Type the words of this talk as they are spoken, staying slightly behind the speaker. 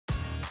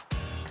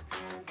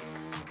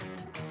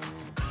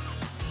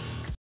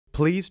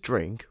Please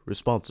drink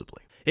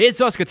responsibly.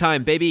 It's Oscar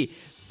time, baby!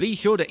 Be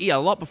sure to eat a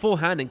lot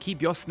beforehand and keep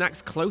your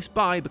snacks close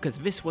by because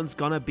this one's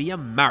gonna be a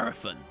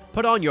marathon.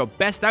 Put on your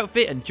best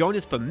outfit and join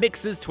us for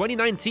Mixer's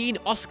 2019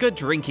 Oscar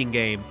drinking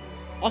game.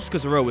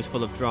 Oscars are always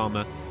full of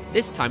drama.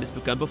 This time it's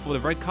begun before the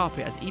red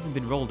carpet has even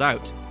been rolled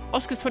out.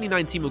 Oscars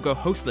 2019 will go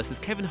hostless as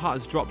Kevin Hart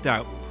has dropped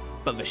out.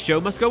 But the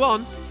show must go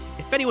on.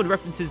 If anyone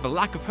references the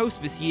lack of hosts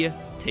this year,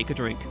 take a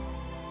drink.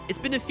 It's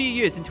been a few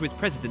years into his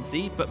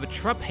presidency, but the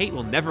Trump hate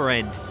will never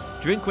end.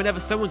 Drink whenever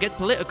someone gets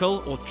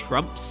political or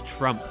Trump's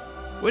Trump.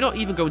 We're not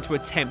even going to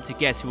attempt to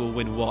guess who will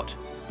win what,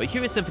 but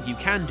here is something you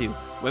can do.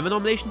 When the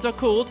nominations are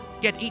called,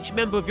 get each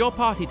member of your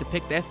party to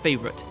pick their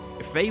favourite.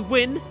 If they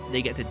win,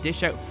 they get to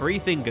dish out 3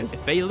 fingers.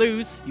 If they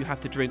lose, you have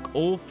to drink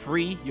all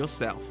 3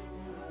 yourself.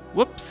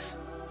 Whoops.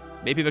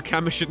 Maybe the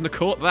camera shouldn't have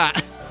caught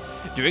that.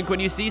 Drink when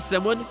you see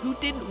someone who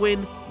didn't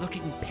win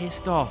looking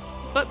pissed off,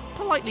 but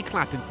politely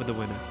clapping for the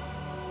winner.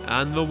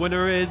 And the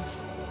winner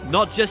is...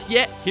 Not just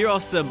yet, here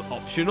are some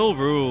optional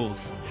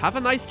rules. Have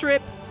a nice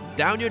trip.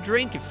 Down your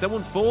drink if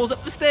someone falls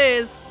up the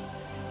stairs.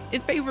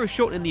 In favour of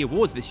shortening the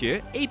awards this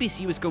year,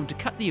 ABC was going to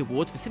cut the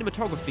awards for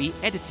cinematography,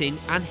 editing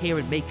and hair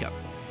and makeup.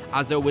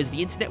 As always,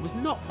 the internet was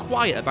not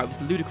quiet about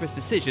this ludicrous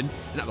decision,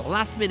 and at the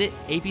last minute,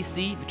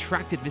 ABC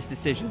retracted this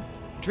decision.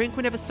 Drink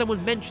whenever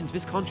someone mentions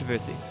this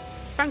controversy.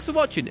 Thanks for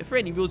watching. If there are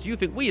any rules you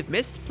think we have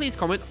missed, please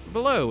comment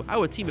below.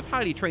 Our team of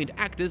highly trained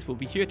actors will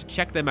be here to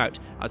check them out.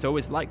 As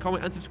always, like,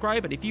 comment and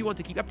subscribe, and if you want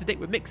to keep up to date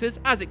with Mixers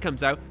as it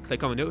comes out,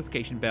 click on the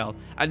notification bell.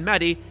 And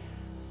Maddie,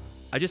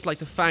 I'd just like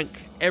to thank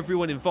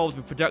everyone involved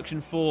with production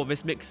for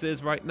this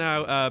Mixers right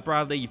now.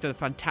 Bradley, you've done a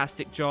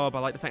fantastic job. I'd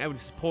like to thank everyone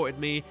who supported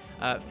me.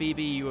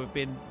 Phoebe, you have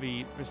been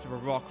just a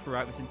rock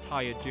throughout this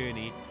entire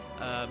journey.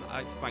 I'd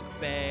like to thank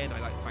Ben.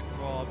 I'd like to thank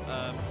Rob.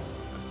 I'm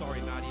sorry,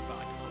 Maddie, but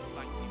I